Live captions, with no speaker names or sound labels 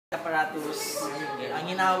Apparatus, ang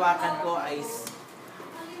hinahawakan ko ay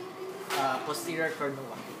posterior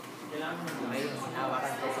cornua. Okay,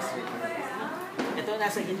 hinahawakan ko posterior cornua. Ito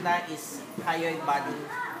nasa gitna is hyoid body.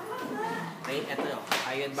 Okay, ito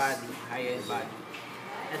hyoid body, hyoid body.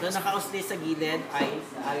 Ito nakausli sa gilid ay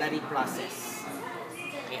alary process.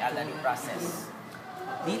 Okay, alary process.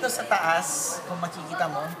 Dito sa taas, kung makikita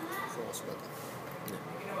mo,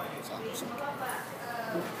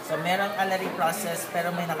 so merong alary process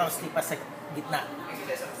pero may nakausli pa sa gitna.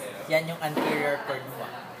 Yan yung anterior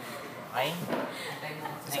cornua. Okay?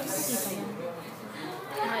 Next.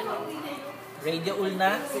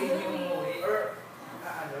 Radioulna,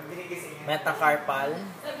 metacarpal,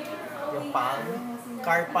 yung palm,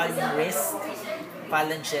 carpal yung wrist,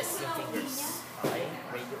 phalanges yung fingers. Okay?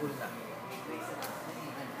 Radioulna.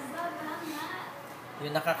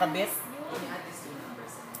 Yung nakakabit,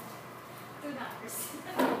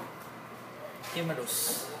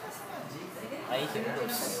 humerus. Ay,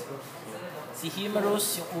 humerus. Si humerus,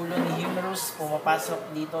 yung ulo ni humerus,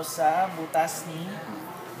 pumapasok dito sa butas ni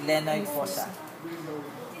glenoid fossa.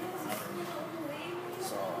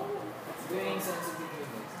 So,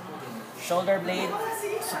 shoulder blade,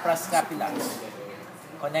 suprascapula.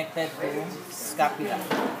 Connected to scapula.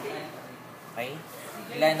 Okay?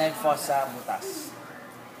 Glenoid fossa, butas.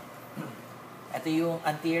 Ito yung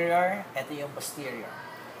anterior, ito yung posterior.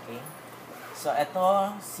 Okay? So, ito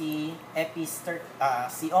si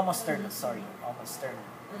omosternum, omosternum.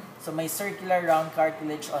 So, may circular round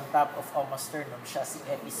cartilage on top of omosternum, siya si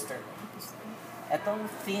episternum. Etong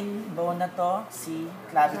thin bone na to, si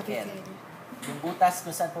clavicle. Yung butas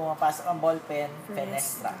kung saan pumapasok ang ballpen,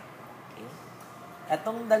 fenestra. Okay?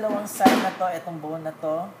 Etong dalawang side na to, etong bone na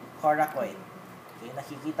to, coracoid. Okay?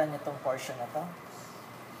 Nakikita niyo tong portion na to.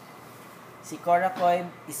 Si coracoid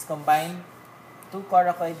is combined, two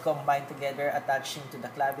coracoid combined together attaching to the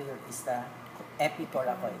clavicle is the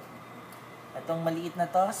epicoracoid. Itong maliit na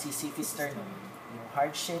to, si siphisternum. Yung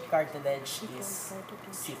heart-shaped cartilage is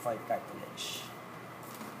xiphoid cartilage.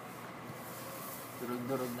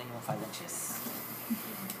 Durog-durog na yung phalanges.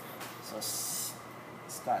 So,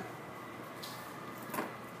 skull.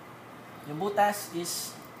 Yung butas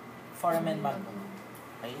is foramen magnum.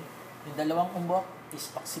 Okay? Yung dalawang umbok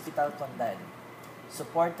is occipital condyle.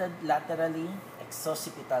 Supported laterally,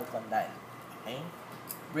 exoccipital condyle. Okay?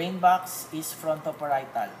 Brain box is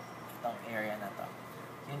frontoparietal. Itong area na to.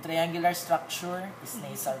 Yung triangular structure is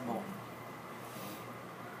nasal bone.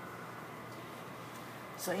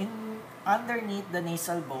 So, underneath the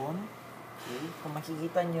nasal bone, okay, kung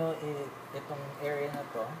makikita nyo, itong area na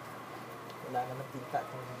to, wala naman tinta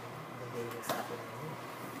itong nagay sa akin.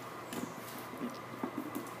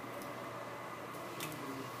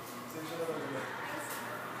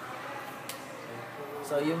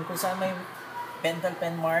 So, yung kung saan may pental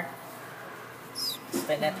pen mark,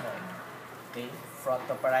 sphenoid. Okay?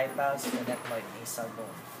 Frontoparietal, sphenoid, nasal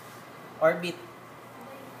bone. Orbit,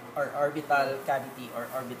 or orbital cavity,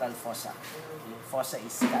 or orbital fossa. Okay? Fossa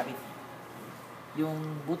is cavity.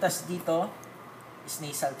 Yung butas dito is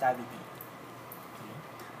nasal cavity. Okay?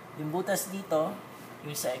 Yung butas dito,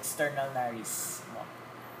 yung sa external nares mo.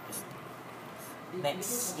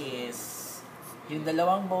 Next is, yung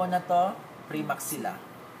dalawang bone na to, premaxilla.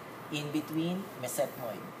 In between,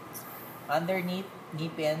 mesenteroid. Underneath,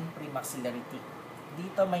 ngipin, premaxillary teeth.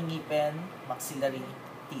 Dito may ngipin, maxillary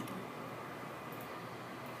teeth.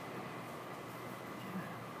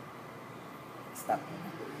 Stop.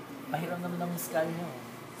 Pahiram naman ng skull nyo.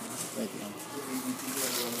 Wait lang.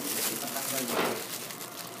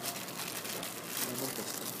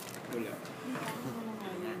 Wala.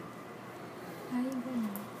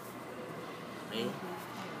 Okay.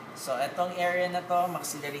 So, itong area na to,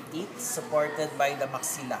 maxillary teeth, supported by the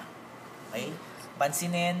maxilla. Okay?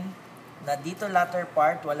 Pansinin na dito latter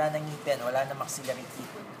part, wala nang ngipin, wala nang maxillary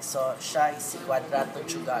teeth. So, siya is si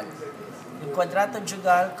quadratojugal. Yung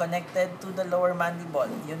quadratojugal connected to the lower mandible.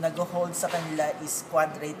 Yung nag-hold sa kanila is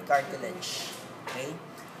quadrate cartilage. Okay?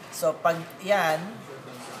 So, pag yan,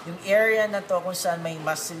 yung area na to kung saan may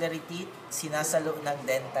maxillary teeth, sinasalo ng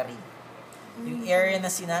dentary. Yung area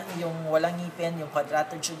na yung walang ngipin, yung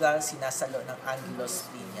quadratojugal, sinasalo ng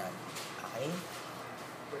angulosplenial. Okay?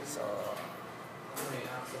 So,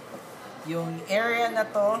 yung area na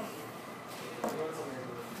to,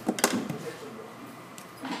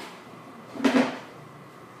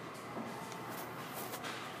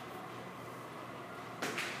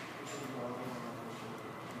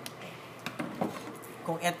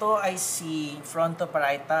 kung ito ay si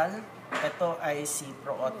frontoparietal, ito ay si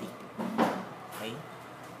prootic. Okay?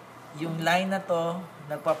 Yung line na to,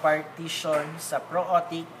 nagpa-partition sa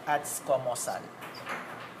prootic at squamosal.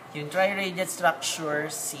 Yung tri-radiate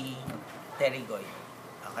structure, si pterygoid.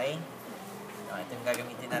 Okay? So, ito yung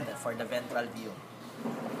gagamitin natin for the ventral view.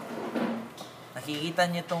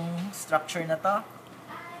 Nakikita niyo itong structure na to?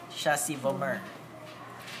 Siya si vomer.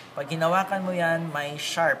 Pag hinawakan mo yan, may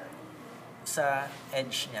sharp sa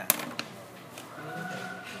edge niya.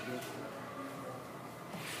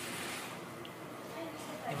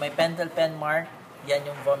 Yung may pentel pen mark, yan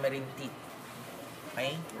yung vomerine teeth.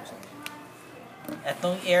 Okay?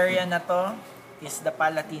 Etong area na to is the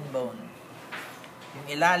palatine bone. Yung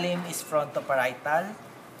ilalim is frontoparietal.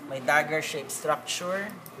 May dagger-shaped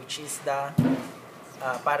structure, which is the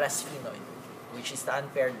parasphenoid, which is the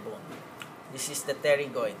unpaired bone. This is the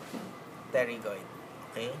pterygoid. Pterygoid.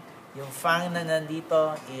 Okay? Yung fang na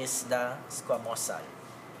nandito is the squamosal.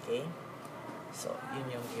 Okay? So,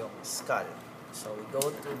 yun yung skull. So, we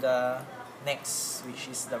go to the next,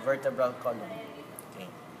 which is the vertebral column. Okay?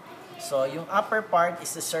 So, yung upper part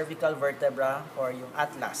is the cervical vertebra or yung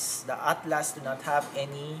atlas. The atlas do not have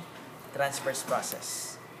any transverse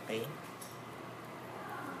process. Okay?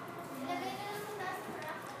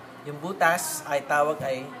 Yung butas ay tawag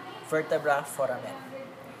ay vertebra foramen.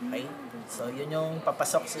 Okay? So, yun yung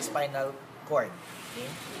papasok sa spinal cord. Okay?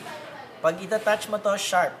 Pag itatouch mo to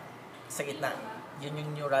sharp sa gitna, yun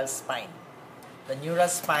yung neural spine. The neural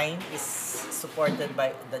spine is supported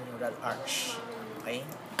by the neural arch. Okay?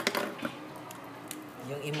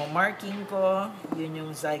 Yung imo-marking ko, yun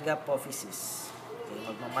yung zygapophysis. Okay,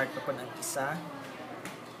 magmamark ko ng isa.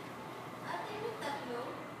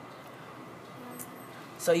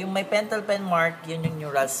 So, yung may pentel pen mark, yun yung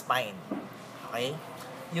neural spine. Okay?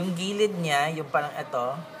 Yung gilid niya, yung parang ito,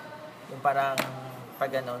 yung parang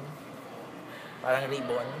paganon, parang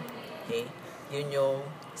ribbon. Okay? Yun yung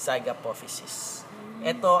zygapophysis.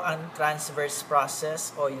 Ito ang transverse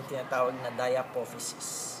process o yung tinatawag na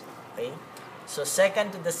diapophysis. Okay? So,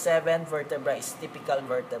 2nd to the 7th vertebra is typical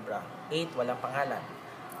vertebra. 8, walang pangalan.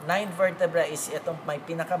 9th vertebra is itong may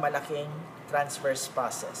pinakamalaking transverse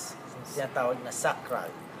process. Yung tinatawag na sacral.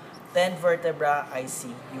 10th vertebra ay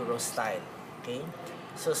si urostyle. Okay?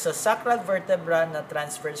 So, sa sacral vertebra na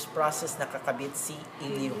transverse process nakakabit si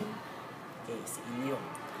ilium. Okay, si ilium.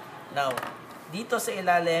 Now, dito sa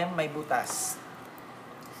ilalim may butas.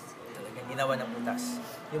 Talagang ginawa ng butas.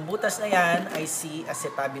 Yung butas na yan ay si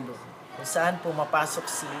acetabulum, kung saan pumapasok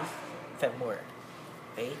si femur.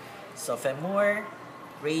 Okay? So, femur,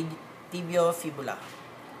 tibio, fibula.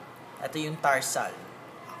 Ito yung tarsal.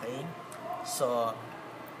 Okay? So,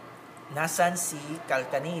 nasan si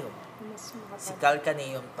calcaneum? Si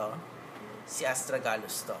calcaneum to, si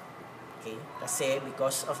astragalus to. Okay? Kasi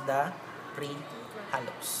because of the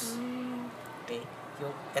pre-hallux. Okay?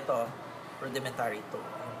 Yung, ito, rudimentary to,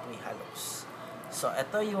 yung pre-hallux. So,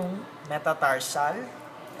 ito yung metatarsal,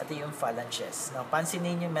 ito yung phalanges. Now,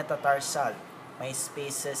 pansinin yung metatarsal. May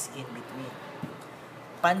spaces in between.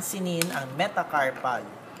 Pansinin ang metacarpal.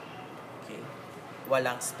 Okay?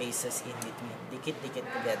 Walang spaces in between. Dikit-dikit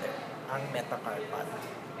together. Ang metacarpal.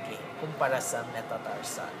 Okay? Kumpara sa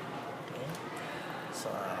metatarsal. Okay?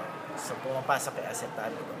 So pumapasok kay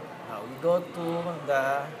acetabulum. Now, we go to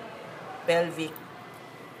the pelvic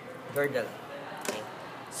girdle. Okay?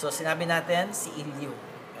 So, sinabi natin si ilium.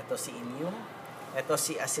 Ito si ilium. Ito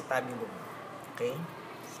si acetabulum. Okay?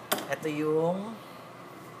 Ito yung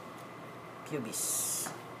pubis.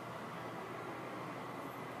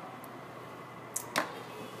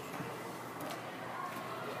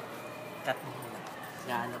 Cut mo muna.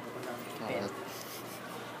 Gahanap ko ng pen.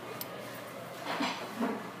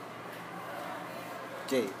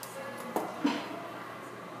 Jay.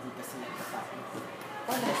 Hindi kasi nagkasakit.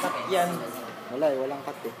 Yan. Wala eh, walang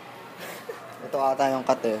cut eh. Ito ata yung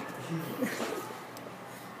cut eh.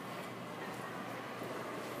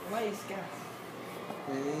 Umayos ka.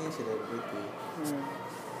 Eh, celebrity.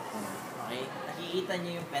 Okay. Nakikita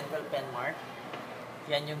niyo yung pentel pen mark.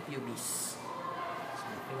 Yan yung pubis.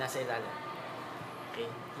 Yung nasa ilalim.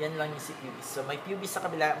 Okay. Yan lang yung si pubis. So, may pubis sa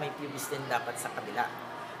kabila, may pubis din dapat sa kabila.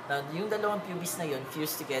 Now, yung dalawang pubis na yun,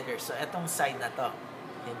 fused together. So, etong side na to,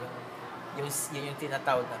 yun yung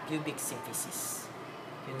tinatawag na pubic symphysis.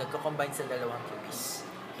 Yung nagko-combine sa dalawang pubis.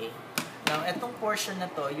 Okay? Now, etong portion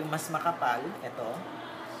na to, yung mas makapal, ito,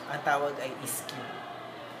 ang tawag ay ischium.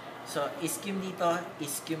 So, ischium dito,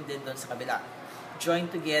 ischium din doon sa kabila.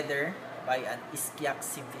 Joined together by an ischiac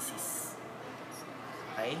symphysis.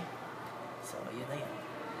 Okay? So, yun na yun.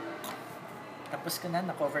 Tapos ko na,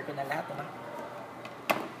 na-cover ko na lahat, ano?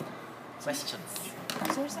 Questions?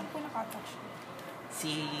 Sir, saan po nakatouch?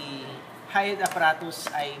 Si hyoid apparatus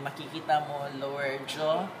ay makikita mo lower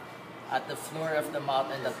jaw at the floor of the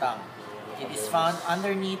mouth and the tongue. It is found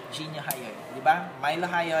underneath geniohyoid. Di ba?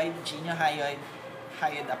 Mylohyoid, geniohyoid,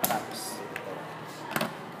 hyoid apparatus.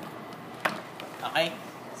 Okay?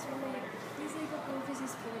 So, this like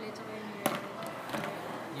apophysis po ulit, tsaka yung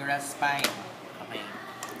Neural spine. Okay.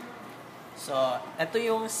 So, ito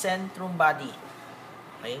yung centrum body.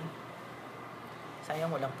 Okay? Sayang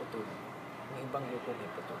walang putol. Yung ibang grupo may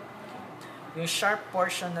putol. Yung sharp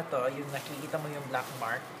portion na to, yung nakikita mo yung black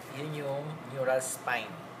mark, yun yung neural spine.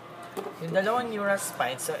 Yung dalawang neural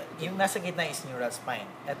spine, so yung nasa gitna is neural spine.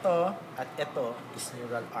 Ito at ito is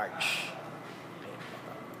neural arch. Okay.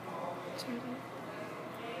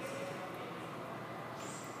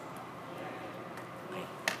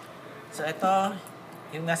 So ito,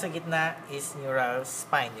 yung nasa gitna is neural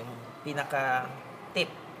spine, yung pinaka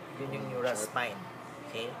tip, yun yung neural spine.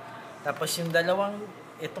 Okay? Tapos yung dalawang,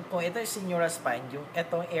 kung ito is neural spine, yung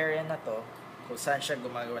etong area na to, kung saan siya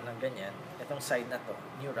gumagawa ng ganyan, itong side na to,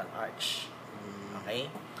 neural arch.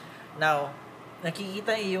 Okay? Now,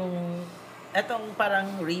 nakikita yung, etong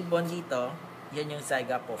parang ribbon dito, yan yung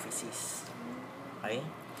zygapophysis. Okay?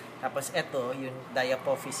 Tapos ito, yung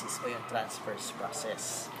diapophysis o yung transverse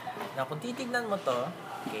process. Now, kung titignan mo to,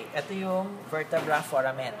 okay, ito yung vertebra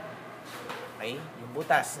foramen. Okay? Yung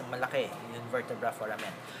butas, yung malaki, yung vertebra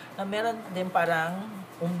foramen. Na meron din parang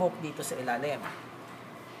umbok dito sa ilalim.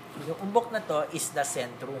 Yung umbok na to is the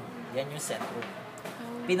centrum. Yan yung centrum.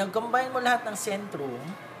 Pinag-combine mo lahat ng centrum,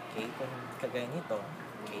 okay, kung kagaya nito,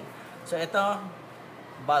 okay. So, ito,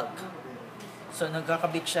 bulk. So,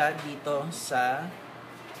 nagkakabit siya dito sa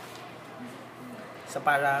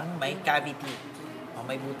parang may cavity o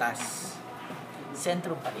may butas.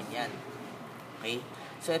 Centrum pa rin yan. Okay?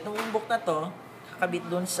 So, itong umbok na to, kakabit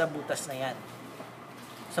dun sa butas na yan.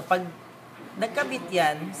 So, pag nagkabit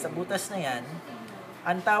yan sa butas na yan,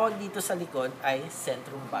 ang tawag dito sa likod ay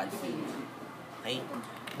centrum body. Okay?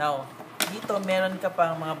 Now, dito meron ka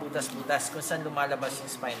pang mga butas-butas kung saan lumalabas yung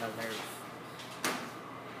spinal nerve.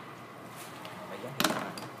 Ayan.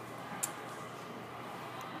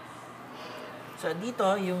 So,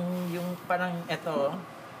 dito, yung parang ito,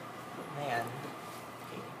 na yan.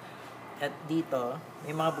 Okay. At dito,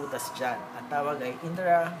 may mga butas dyan. Ang tawag ay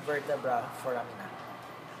intravertebra foramina.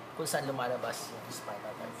 Kung saan lumalabas yung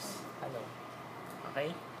spinal nerves. Ano?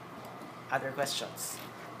 Okay? Other questions?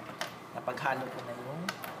 Napaghalo ko na yung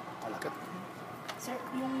alakat. Sir,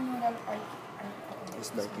 yung neural arc.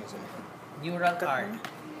 Is like yung sa'yo. Neural arc.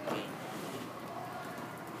 Okay.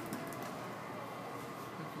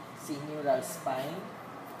 Si neural spine.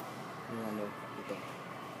 Yung ano, ito.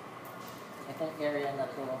 Itong area na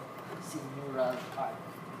to, si neural arc.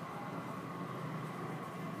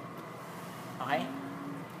 Okay?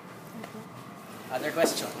 Other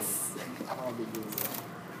questions?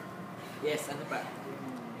 Yes, ano pa?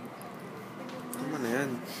 Tama na yan.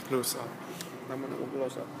 Close up. Tama na kung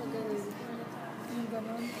close up. Yung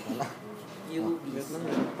ganon. UBs. Wait lang,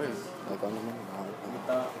 meron pa yun. Ikaw naman, bakit?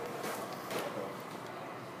 Ito.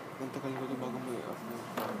 Ang tagal ko ito bago mo i-up mo.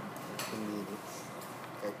 10 minutes.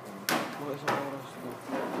 Kahit ano. Mga isang oras na.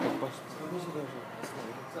 Pagpas. Ano sila siya?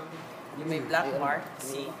 Yung may black mark,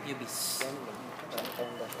 si pubis.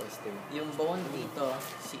 Parang dash estim. Yung bone dito,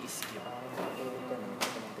 si ischio.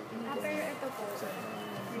 Pero ito po.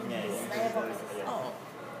 Oo.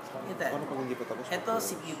 Ito. Paano pag hindi pa tapos? Ito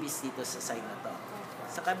si pubis dito sa side na to.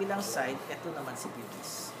 Sa kabilang side, ito naman si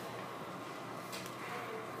pubis.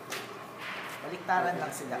 Baliktaran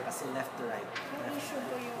lang sila kasi left to right. Yung issue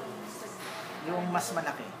po Yung mas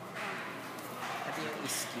malaki. Ito yung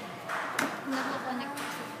ischio. nagkoconnect.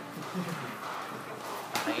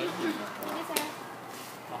 Okay? Hindi sir.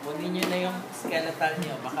 Kunin nyo na yung skeletal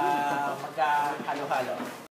nyo. Baka magkahalo-halo.